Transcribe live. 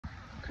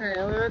Okay,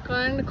 we're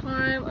going to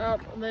climb up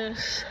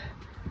this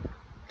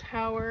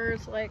tower.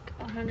 It's like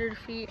 100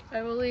 feet, I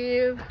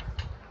believe.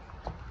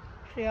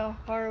 See how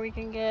far we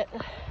can get.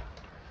 Mom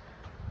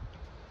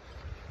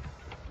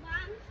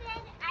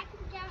said I can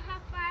go how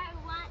far I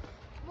want.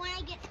 When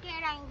I get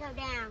scared, I can go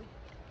down.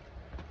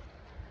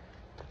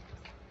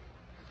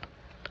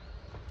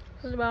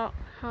 This is about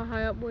how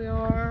high up we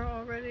are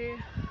already.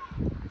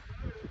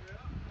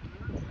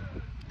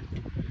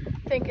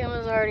 I think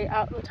Emma's already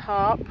at the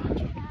top.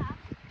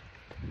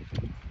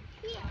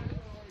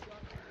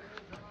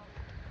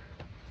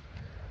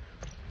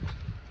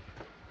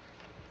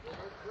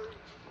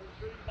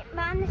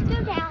 Mom, let's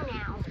go down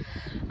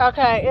now.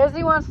 Okay,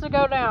 Izzy wants to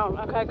go down.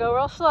 Okay, go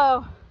real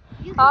slow.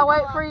 I'll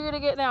wait for you to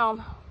get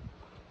down.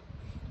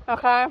 Okay?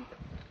 How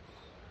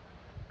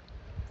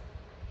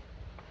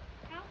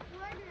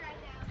far did I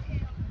go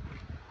to?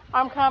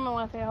 I'm coming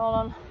with you. Hold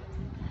on.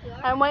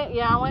 I'm waiting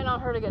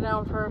on her to get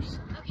down first.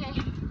 Okay.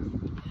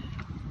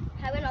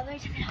 I went all the way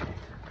to the top.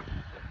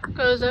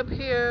 Goes up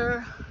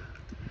here.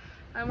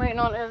 I'm waiting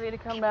on Izzy to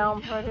come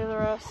down before I do the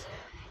rest.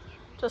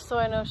 Just so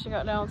I know she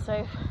got down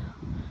safe.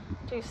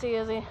 Do you see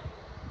Izzy? Is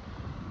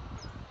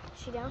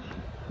she down?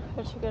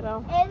 Did she get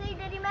down? Izzy,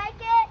 did you make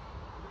it?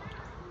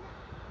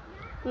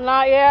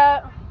 Not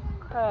yet.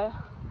 Okay.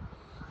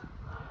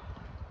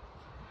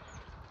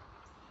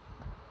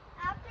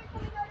 After,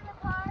 can we go to the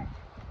park?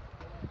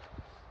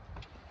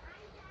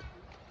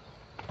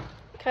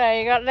 Okay,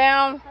 you got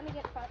down? Let me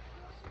get part.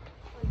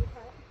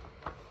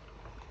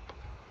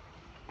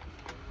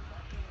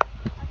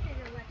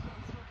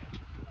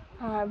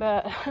 I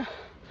bet.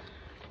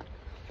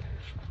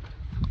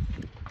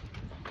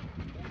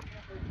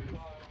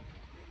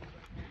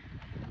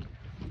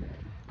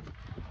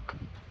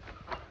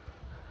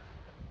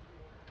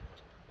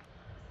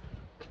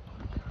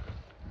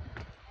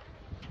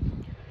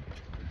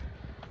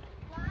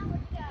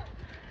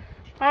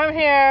 I'm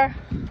here.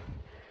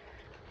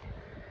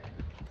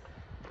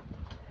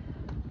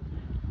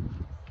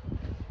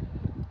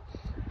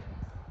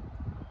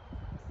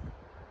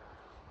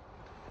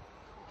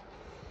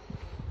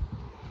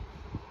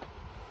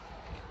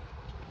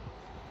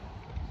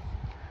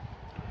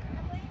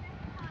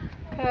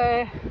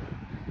 Okay.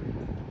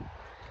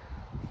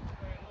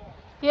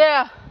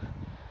 Yeah.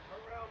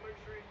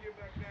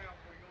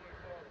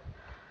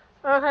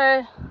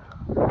 Okay.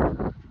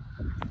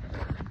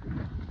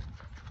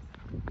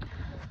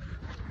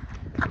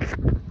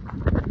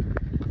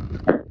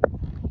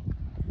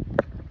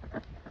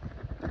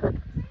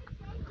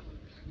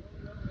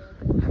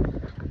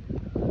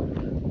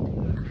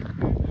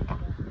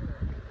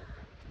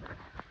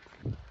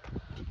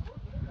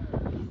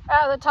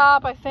 At the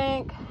top, I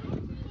think.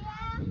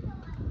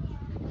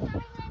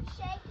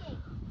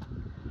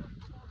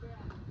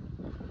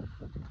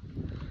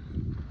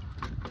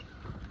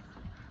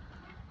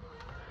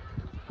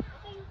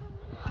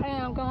 I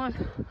am going.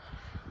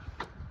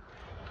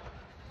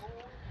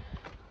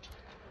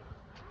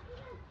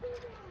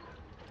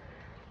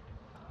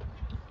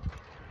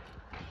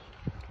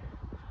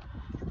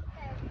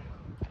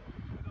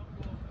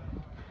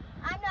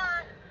 I'm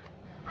not.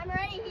 I'm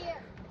already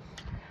here.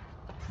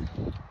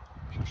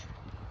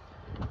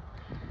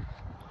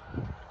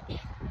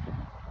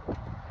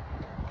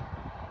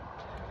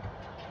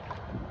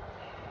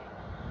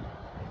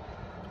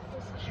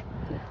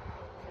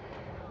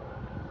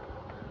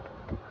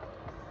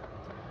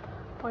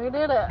 We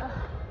did it.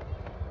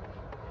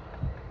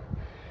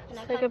 And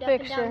Take a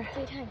picture.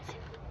 3 times.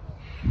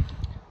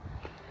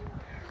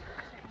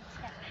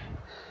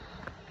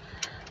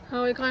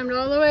 Oh, we climbed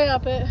all the way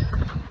up it.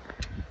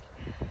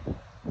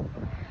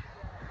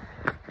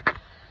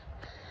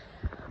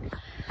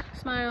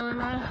 Smile,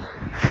 Emma.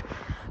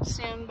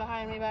 Stand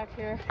behind me back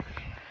here.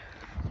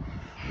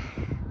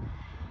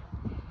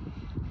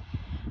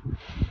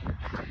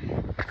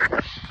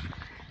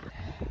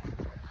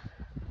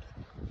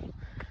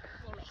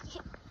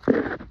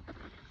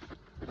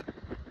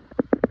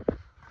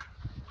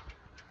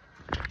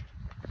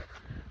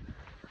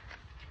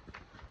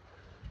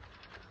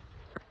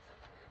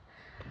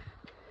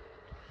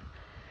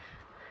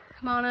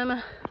 Come on,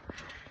 Emma.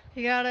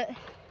 You got it?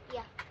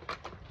 Yeah.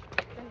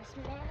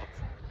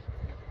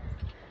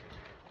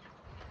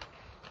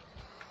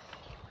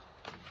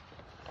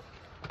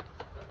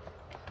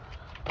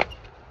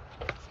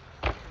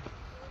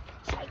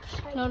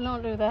 No,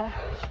 don't do that.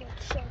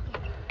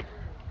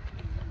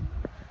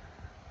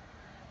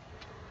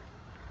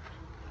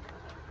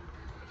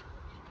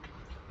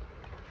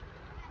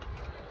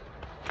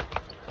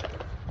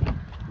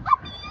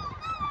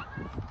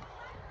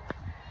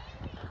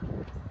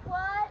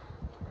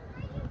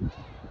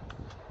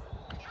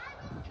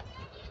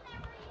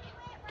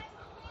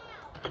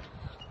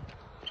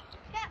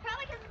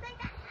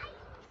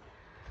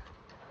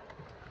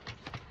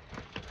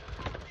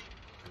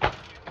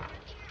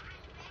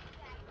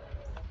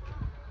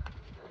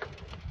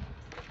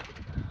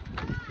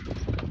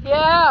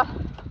 Yeah.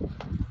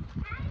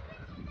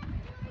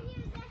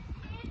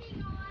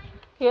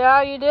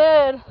 Yeah, you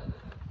did.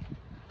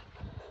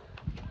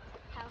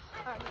 How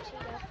hard did she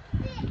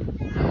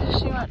go?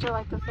 to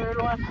like the third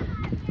one.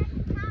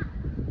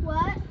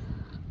 What?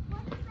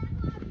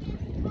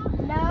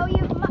 No,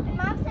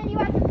 Mom said you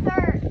were the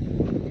third.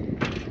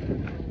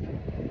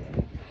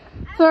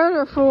 Third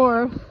or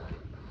fourth.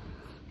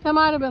 That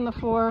might have been the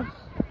fourth.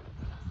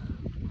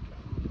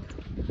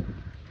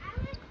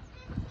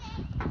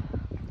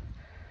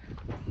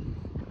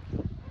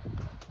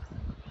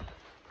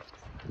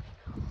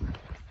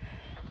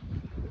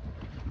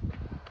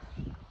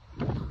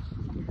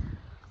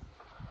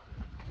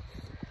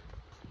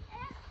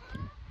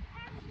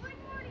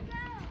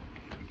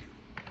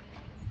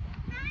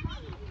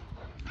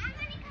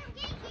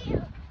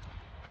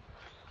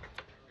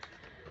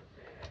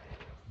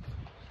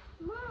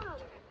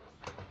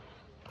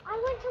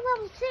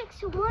 Level 6,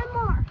 so one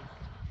more.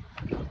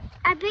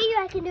 I bet you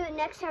I can do it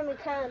next time we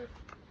come.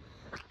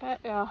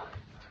 Yeah.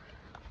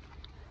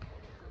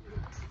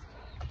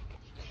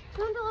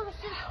 Going to level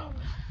 6.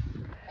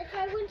 If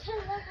I went to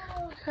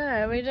level...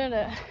 Okay, we did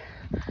it.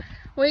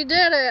 We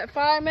did it.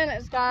 5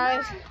 minutes,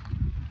 guys.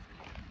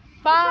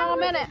 5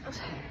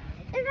 minutes.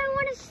 If I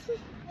want to see...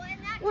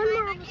 One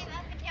more.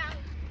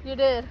 You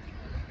did.